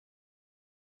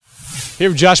Here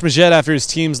with Josh Magette after his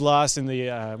team's loss in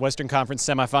the Western Conference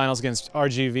semifinals against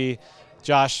RGV.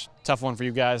 Josh, tough one for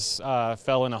you guys.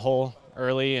 Fell in a hole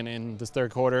early and in this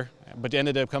third quarter, but you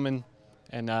ended up coming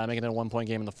and making it a one-point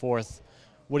game in the fourth.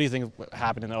 What do you think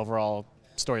happened in the overall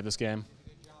story of this game?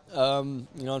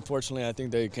 Unfortunately, I think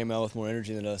they came out with more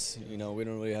energy than us. We don't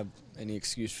really have any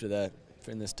excuse for that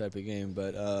in this type of game,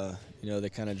 but they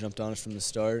kind of jumped on us from the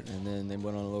start, and then they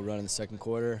went on a little run in the second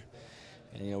quarter.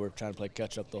 And we're trying to play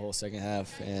catch up the whole second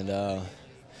half, and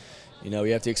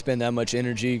you have to expend that much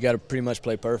energy. You got to pretty much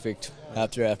play perfect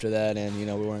after that, and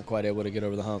we weren't quite able to get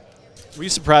over the hump. Were you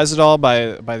surprised at all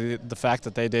by the fact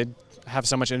that they did have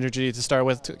so much energy to start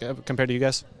with compared to you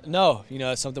guys? No,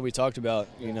 it's something we talked about.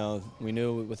 We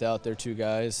knew without their two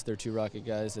Rocket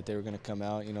guys, that they were going to come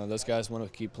out. Those guys want to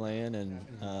keep playing,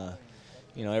 and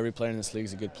every player in this league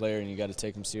is a good player, and you got to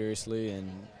take them seriously. And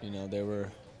they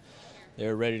were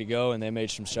ready to go, and they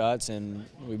made some shots, and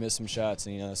we missed some shots,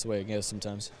 and that's the way it goes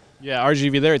sometimes. Yeah,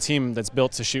 RGV, they're a team that's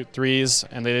built to shoot threes,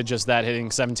 and they did just that, hitting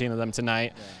 17 of them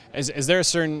tonight. Yeah. Is there a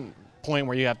certain point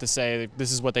where you have to say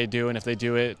this is what they do, and if they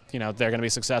do it, they're going to be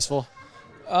successful?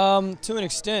 To an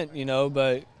extent,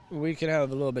 but we can have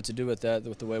a little bit to do with that,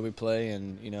 with the way we play,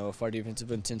 and if our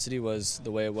defensive intensity was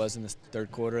the way it was in the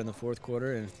third quarter and the fourth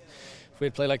quarter, and if we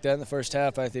had played like that in the first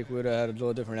half, I think we would have had a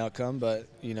little different outcome. But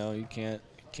you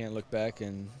can't look back,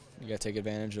 and you got to take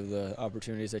advantage of the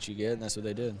opportunities that you get, and that's what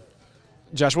they did.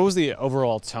 Josh, what was the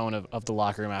overall tone of the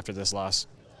locker room after this loss?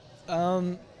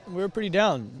 We were pretty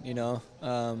down.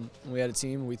 We had a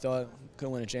team we thought could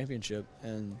win a championship,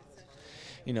 and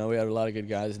we had a lot of good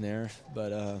guys in there,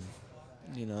 but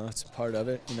it's part of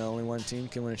it. Only one team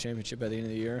can win a championship at the end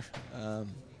of the year,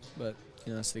 but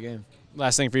it's the game.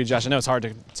 Last thing for you, Josh. I know it's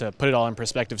hard to put it all in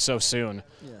perspective so soon,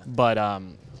 yeah. But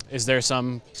is there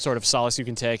some sort of solace you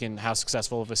can take in how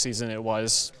successful of a season it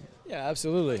was? Yeah,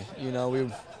 absolutely.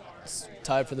 We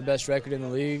tied for the best record in the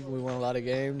league. We won a lot of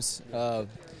games.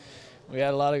 We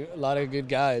had a lot of good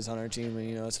guys on our team,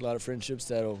 and it's a lot of friendships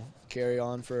that'll carry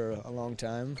on for a long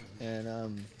time,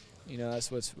 and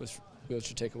that's what you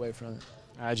should take away from it.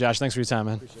 All right, Josh. Thanks for your time,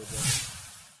 man. Appreciate that.